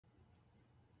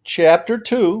Chapter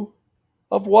 2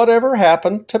 of Whatever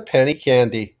Happened to Penny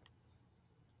Candy.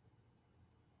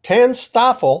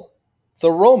 Tanstoffel,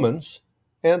 the Romans,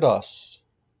 and Us.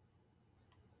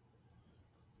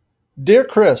 Dear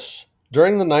Chris,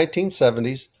 during the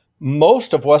 1970s,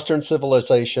 most of Western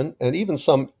civilization, and even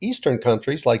some Eastern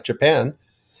countries like Japan,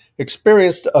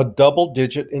 experienced a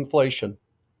double-digit inflation.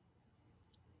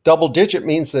 Double-digit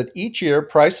means that each year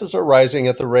prices are rising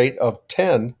at the rate of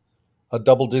 10, a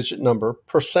double-digit number,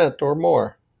 percent or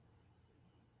more.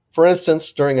 For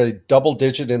instance, during a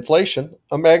double-digit inflation,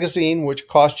 a magazine which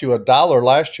cost you $1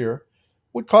 last year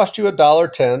would cost you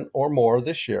 $1.10 or more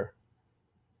this year.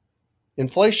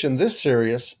 Inflation this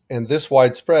serious and this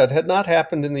widespread had not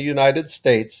happened in the United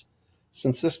States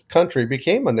since this country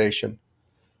became a nation,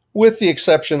 with the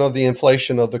exception of the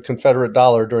inflation of the Confederate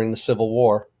dollar during the Civil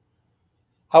War.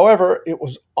 However, it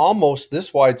was almost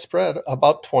this widespread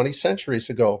about 20 centuries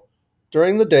ago,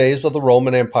 during the days of the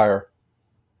Roman Empire.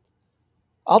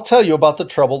 I'll tell you about the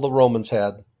trouble the Romans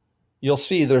had. You'll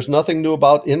see there's nothing new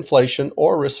about inflation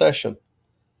or recession.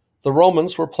 The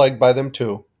Romans were plagued by them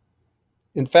too.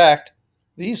 In fact,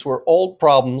 these were old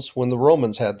problems when the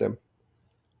Romans had them.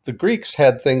 The Greeks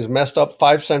had things messed up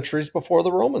 5 centuries before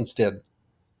the Romans did.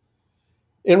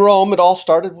 In Rome, it all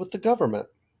started with the government.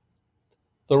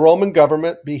 The Roman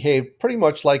government behaved pretty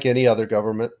much like any other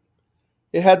government.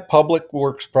 It had public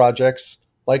works projects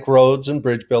like roads and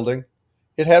bridge building.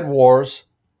 It had wars.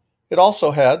 It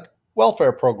also had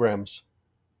welfare programs.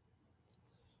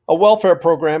 A welfare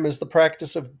program is the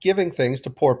practice of giving things to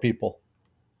poor people.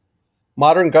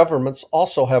 Modern governments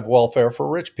also have welfare for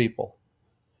rich people.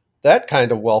 That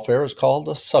kind of welfare is called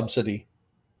a subsidy.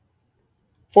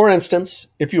 For instance,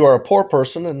 if you are a poor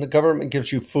person and the government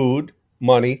gives you food,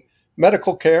 money,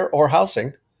 medical care, or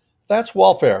housing, that's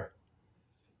welfare.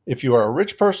 If you are a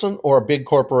rich person or a big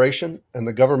corporation and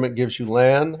the government gives you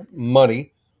land,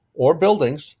 money, or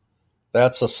buildings,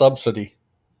 that's a subsidy.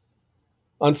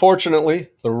 Unfortunately,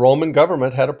 the Roman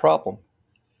government had a problem.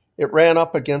 It ran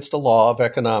up against a law of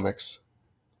economics.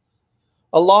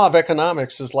 A law of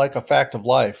economics is like a fact of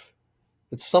life.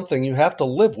 It's something you have to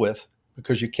live with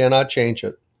because you cannot change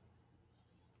it.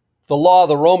 The law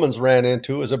the Romans ran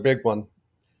into is a big one.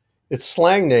 Its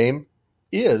slang name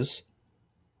is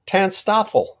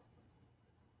Tanstoffel.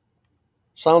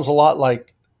 Sounds a lot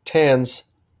like Tan's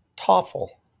Toffel,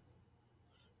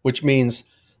 which means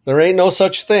there ain't no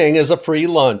such thing as a free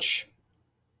lunch.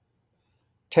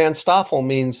 Tanstoffel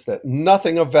means that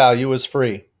nothing of value is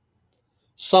free.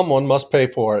 Someone must pay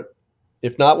for it.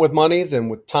 If not with money, then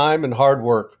with time and hard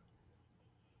work.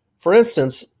 For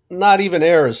instance, not even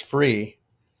air is free.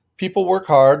 People work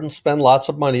hard and spend lots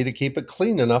of money to keep it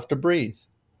clean enough to breathe.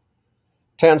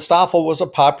 Tanstoffel was a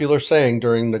popular saying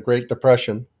during the Great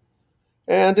Depression,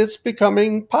 and it's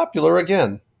becoming popular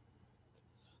again.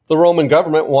 The Roman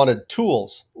government wanted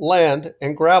tools, land,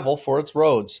 and gravel for its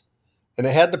roads, and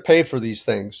it had to pay for these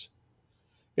things.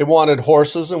 It wanted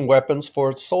horses and weapons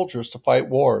for its soldiers to fight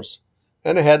wars,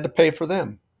 and it had to pay for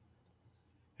them.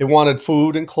 It wanted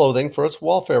food and clothing for its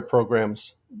welfare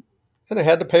programs, and it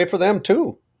had to pay for them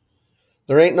too.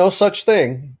 There ain't no such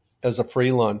thing as a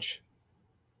free lunch.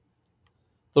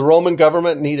 The Roman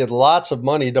government needed lots of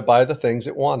money to buy the things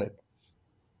it wanted.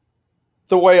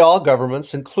 The way all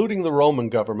governments, including the Roman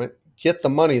government, get the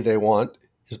money they want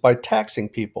is by taxing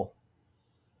people.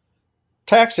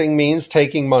 Taxing means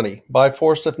taking money, by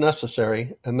force if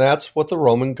necessary, and that's what the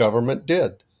Roman government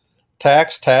did.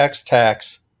 Tax, tax,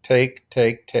 tax. Take,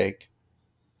 take, take.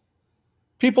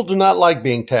 People do not like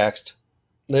being taxed.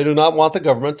 They do not want the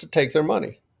government to take their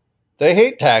money. They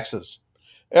hate taxes.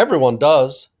 Everyone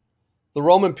does. The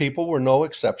Roman people were no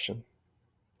exception.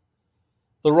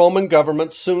 The Roman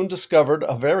government soon discovered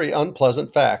a very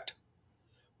unpleasant fact.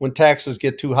 When taxes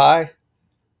get too high,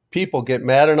 people get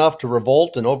mad enough to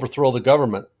revolt and overthrow the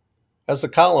government, as the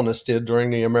colonists did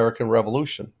during the American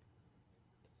Revolution.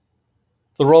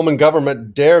 The Roman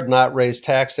government dared not raise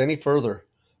tax any further,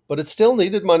 but it still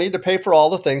needed money to pay for all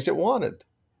the things it wanted.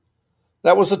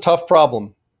 That was a tough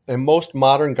problem, and most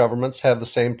modern governments have the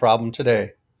same problem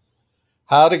today.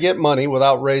 How to get money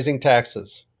without raising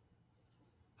taxes.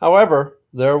 However,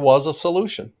 there was a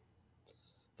solution.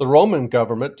 The Roman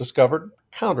government discovered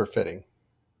counterfeiting.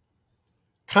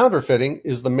 Counterfeiting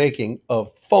is the making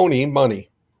of phony money.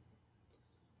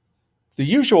 The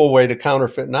usual way to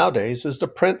counterfeit nowadays is to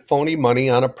print phony money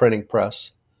on a printing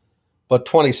press. But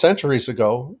 20 centuries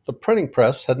ago, the printing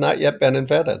press had not yet been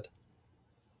invented.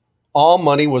 All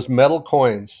money was metal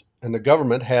coins, and the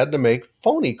government had to make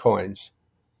phony coins.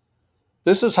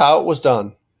 This is how it was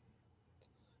done.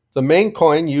 The main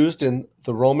coin used in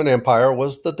the Roman Empire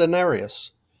was the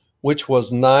denarius, which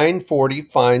was 940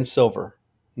 fine silver,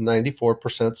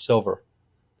 94% silver.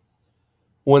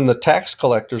 When the tax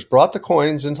collectors brought the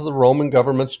coins into the Roman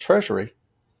government's treasury,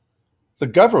 the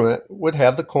government would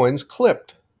have the coins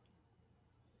clipped.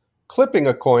 Clipping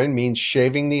a coin means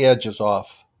shaving the edges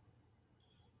off.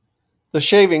 The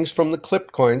shavings from the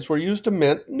clipped coins were used to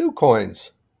mint new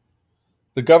coins.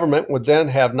 The government would then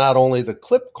have not only the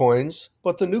clipped coins,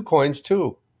 but the new coins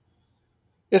too.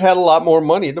 It had a lot more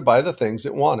money to buy the things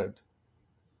it wanted.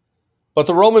 But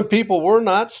the Roman people were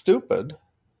not stupid.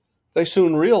 They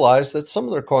soon realized that some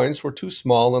of their coins were too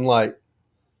small and light.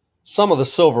 Some of the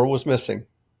silver was missing.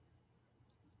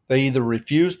 They either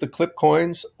refused the clipped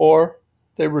coins or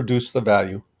they reduced the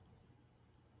value.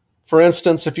 For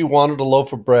instance, if you wanted a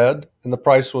loaf of bread and the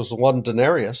price was 1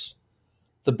 denarius,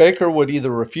 the baker would either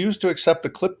refuse to accept a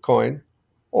clipped coin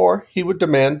or he would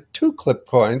demand 2 clipped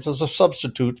coins as a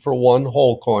substitute for 1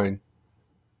 whole coin.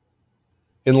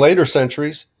 In later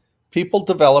centuries, people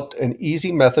developed an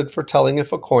easy method for telling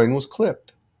if a coin was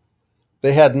clipped.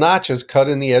 They had notches cut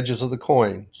in the edges of the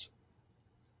coins.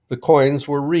 The coins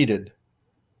were reeded.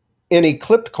 Any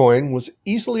clipped coin was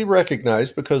easily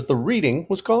recognized because the reeding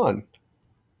was gone.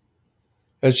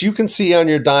 As you can see on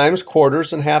your dimes,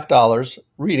 quarters, and half dollars,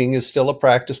 reeding is still a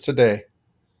practice today.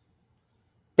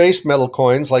 Base metal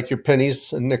coins like your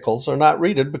pennies and nickels are not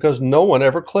reeded because no one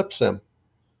ever clips them.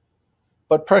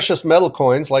 But precious metal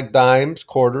coins like dimes,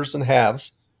 quarters, and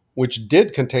halves, which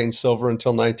did contain silver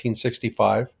until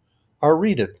 1965, are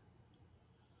reeded.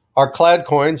 Our clad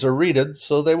coins are reeded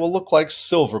so they will look like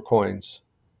silver coins.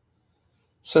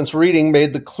 Since reeding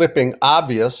made the clipping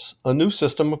obvious, a new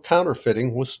system of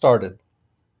counterfeiting was started.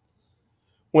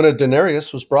 When a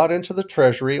denarius was brought into the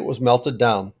treasury, it was melted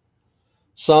down.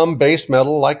 Some base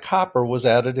metal like copper was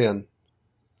added in.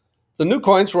 The new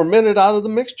coins were minted out of the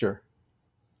mixture.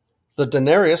 The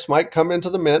denarius might come into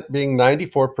the mint being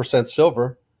 94%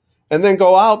 silver and then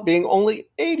go out being only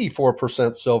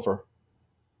 84% silver.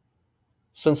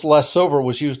 Since less silver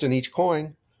was used in each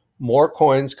coin, more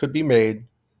coins could be made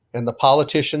and the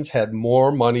politicians had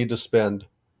more money to spend.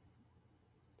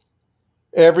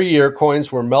 Every year,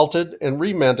 coins were melted and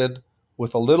reminted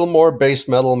with a little more base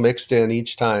metal mixed in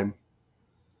each time.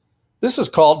 This is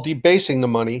called debasing the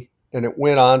money, and it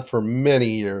went on for many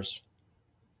years.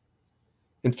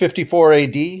 In 54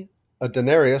 AD, a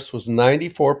denarius was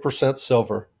 94%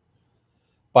 silver.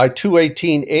 By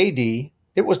 218 AD,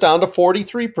 it was down to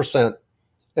 43%,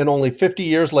 and only 50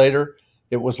 years later,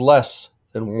 it was less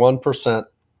than 1%.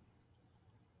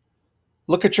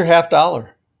 Look at your half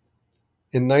dollar.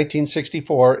 In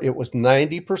 1964, it was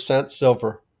 90%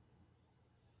 silver.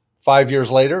 5 years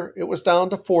later, it was down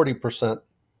to 40%.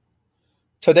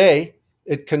 Today,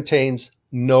 it contains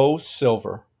no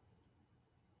silver.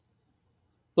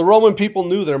 The Roman people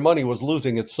knew their money was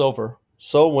losing its silver,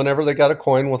 so whenever they got a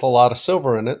coin with a lot of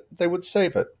silver in it, they would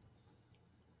save it.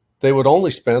 They would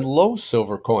only spend low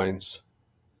silver coins.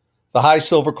 The high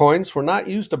silver coins were not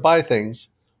used to buy things,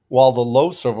 while the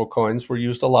low silver coins were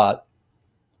used a lot.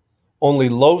 Only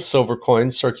low silver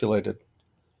coins circulated.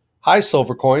 High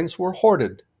silver coins were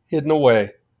hoarded, hidden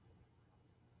away.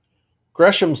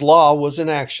 Gresham's law was in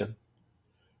action.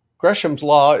 Gresham's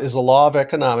law is a law of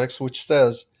economics which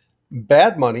says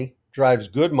bad money drives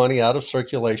good money out of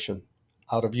circulation,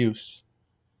 out of use.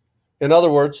 In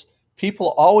other words,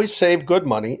 people always save good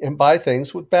money and buy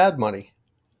things with bad money.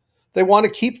 They want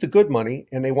to keep the good money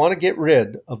and they want to get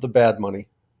rid of the bad money.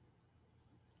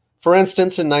 For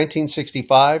instance, in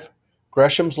 1965,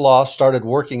 Gresham's law started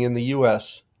working in the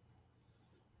U.S.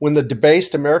 When the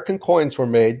debased American coins were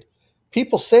made,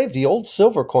 people saved the old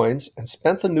silver coins and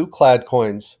spent the new clad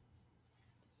coins.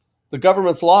 The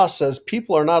government's law says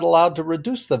people are not allowed to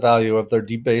reduce the value of their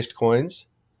debased coins.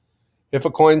 If a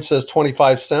coin says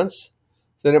 25 cents,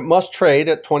 then it must trade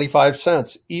at 25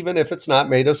 cents, even if it's not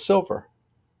made of silver.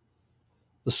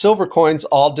 The silver coins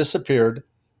all disappeared,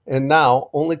 and now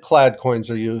only clad coins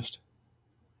are used.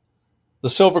 The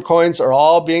silver coins are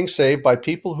all being saved by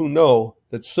people who know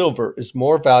that silver is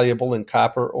more valuable than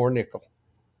copper or nickel.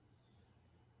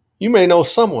 You may know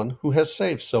someone who has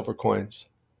saved silver coins.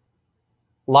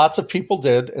 Lots of people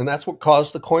did, and that's what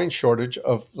caused the coin shortage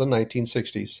of the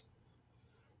 1960s.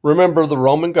 Remember, the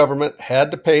Roman government had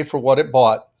to pay for what it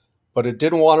bought, but it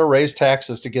didn't want to raise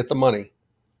taxes to get the money.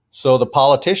 So the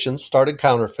politicians started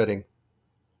counterfeiting.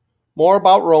 More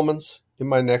about Romans in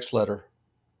my next letter.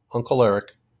 Uncle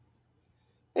Eric.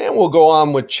 And we'll go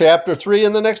on with Chapter 3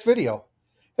 in the next video.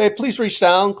 Hey, please reach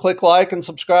down, click like and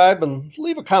subscribe, and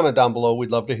leave a comment down below.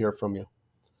 We'd love to hear from you.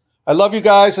 I love you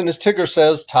guys, and as Tigger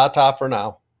says, ta-ta for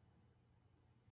now.